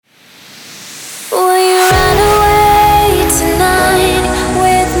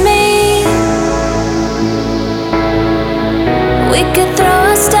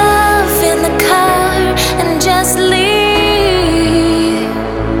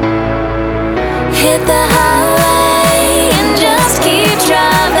Hit the highway and just keep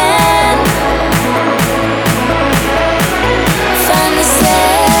driving.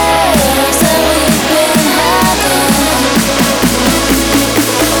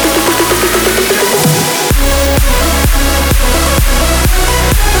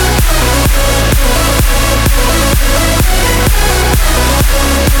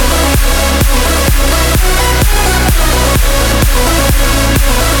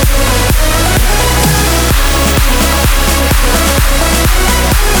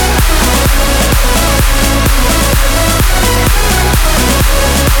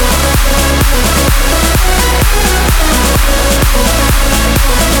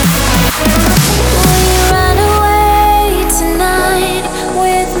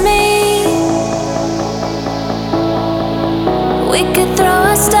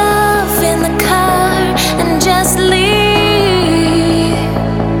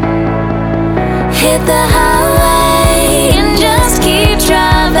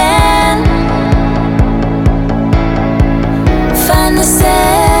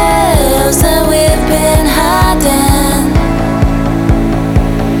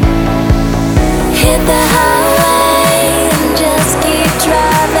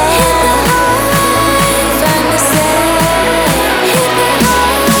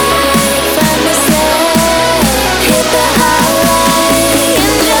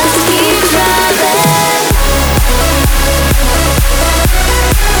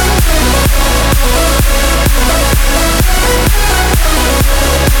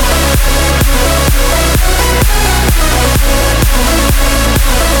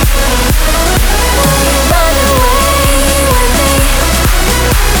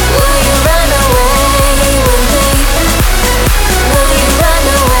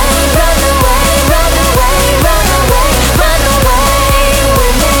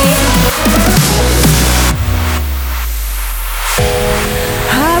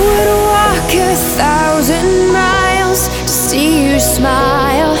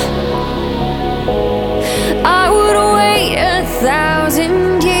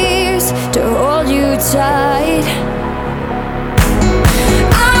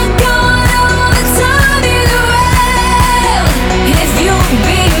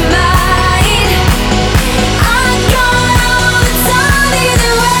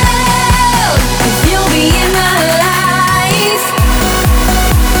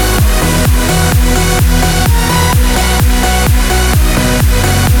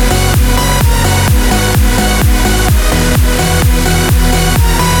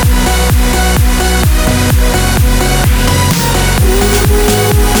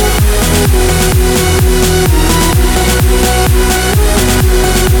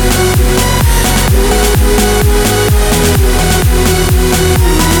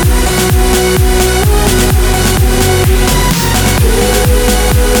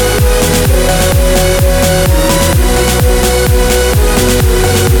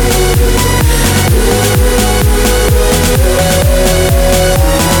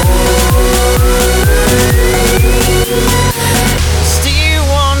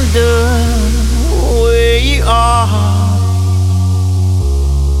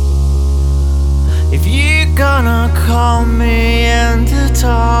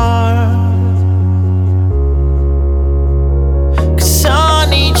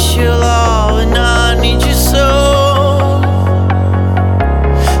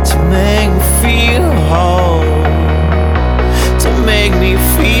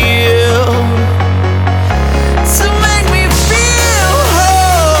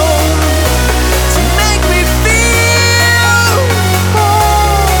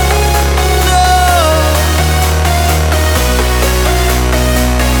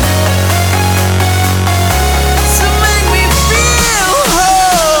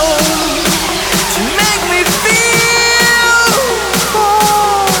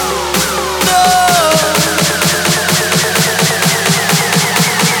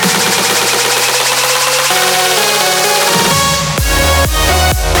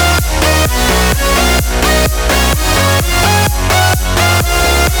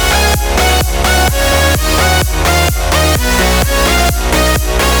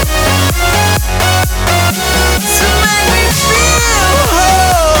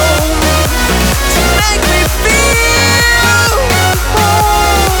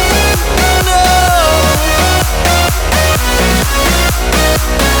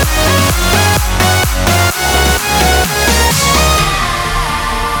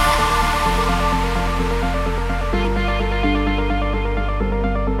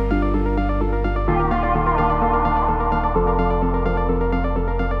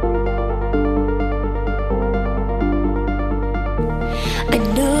 I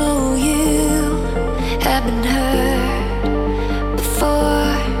know you have been hurt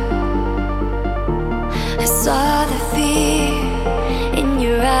before. I saw the fear in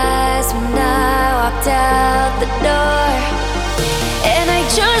your eyes when I walked out the door. And I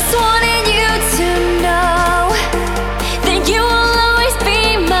just wanted you to know that you will always be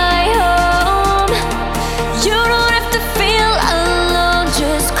my home. You don't have to feel alone,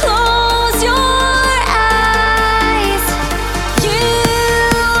 just close your eyes. You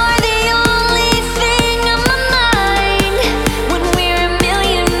are the only thing on my mind when we're a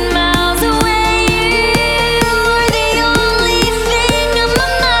million miles away. You are the only thing on my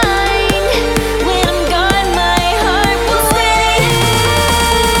mind. When I'm gone, my heart will stay with you.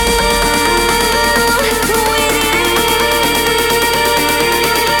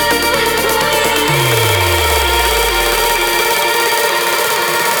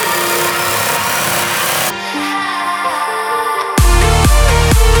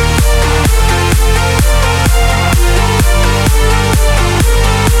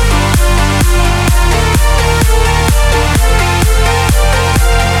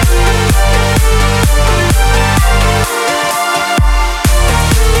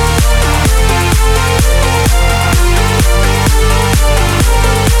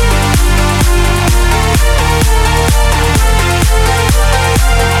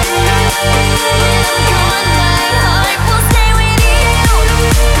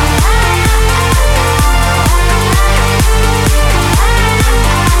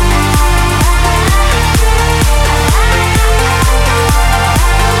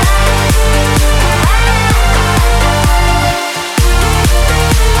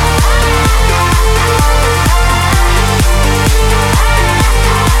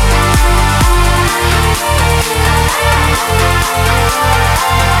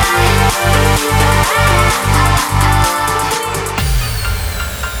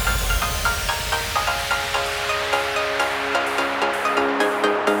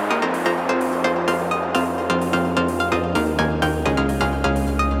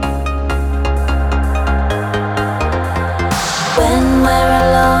 When we're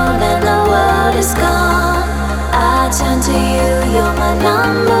alone and the world is gone, I turn to you, you're my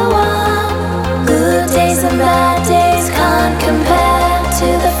number one. Good days and bad days can't compare to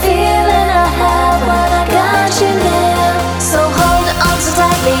the feeling I have when I got you near. So hold on so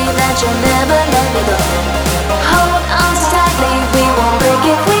tightly that you'll never let me go. Hold on so tightly, we won't break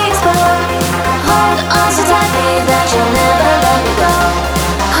if we explode. Hold on so tightly that you'll never let me go.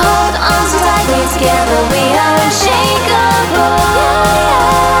 Hold on so tightly, together we are unshakable.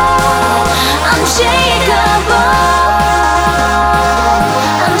 Unshakable.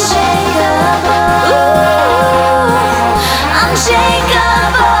 Unshakable. Unshakable.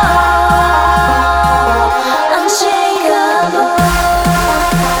 Unshakable.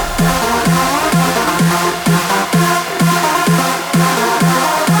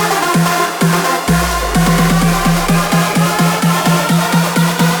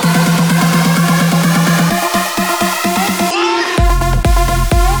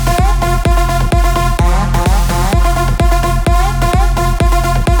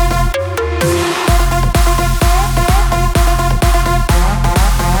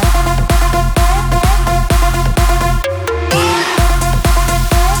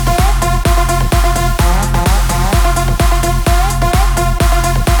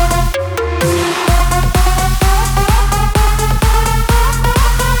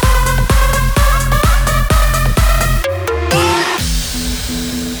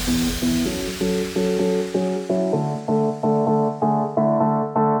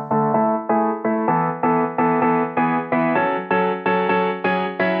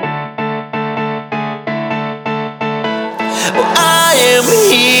 Well, I am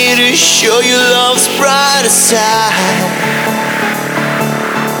here to show you love's brighter side,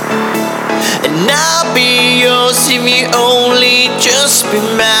 and I'll be yours if you only just be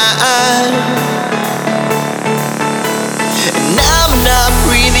mine. And I'm not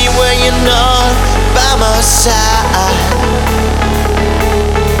breathing when you're not by my side.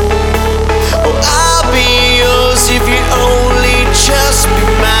 Oh, I'll be yours if you only just be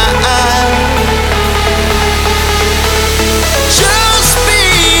mine. Just be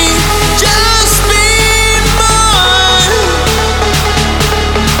mine.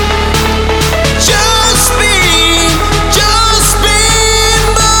 Just be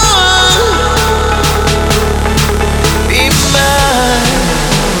mine. Be mine,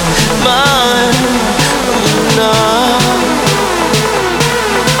 mine, no.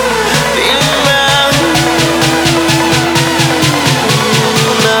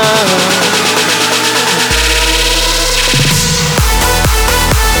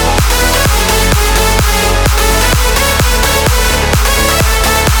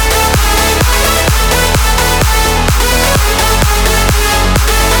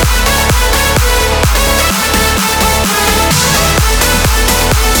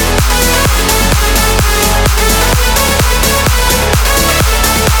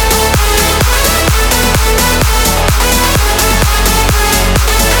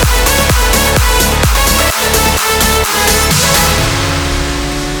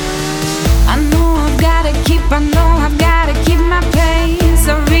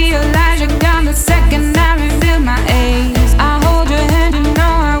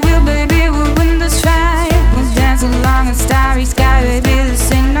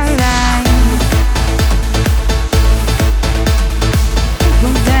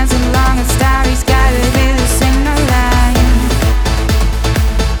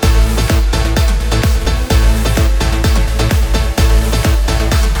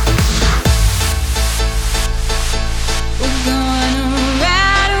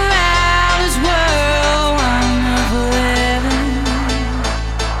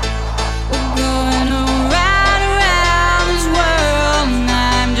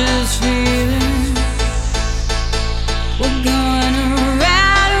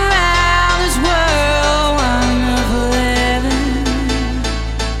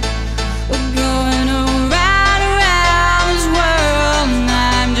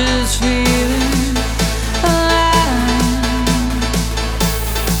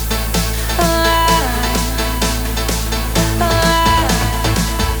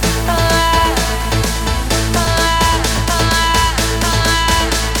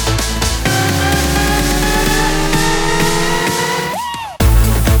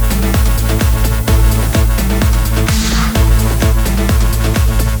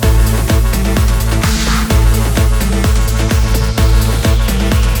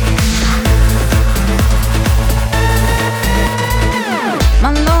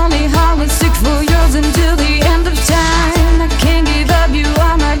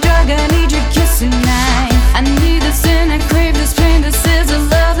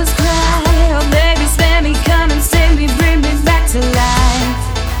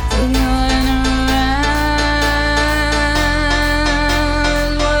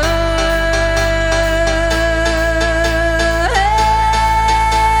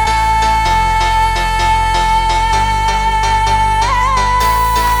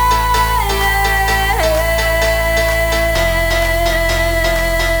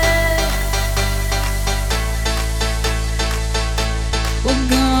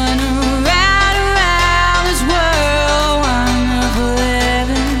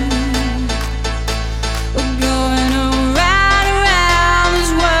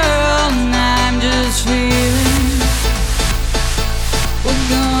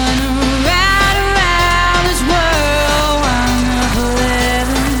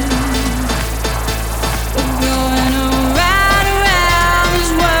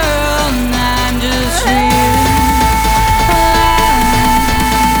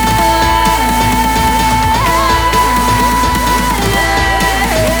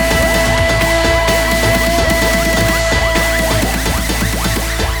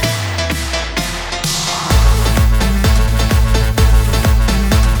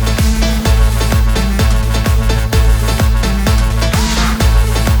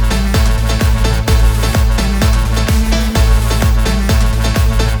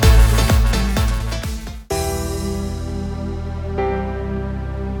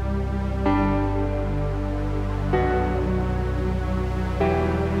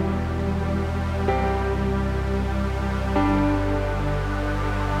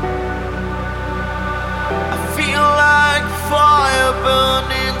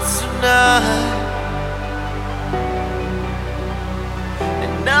 side,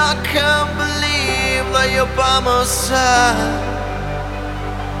 and I can't believe that you're by my side.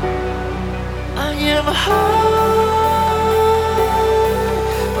 I am high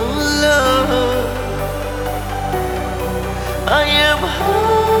on love. I am high.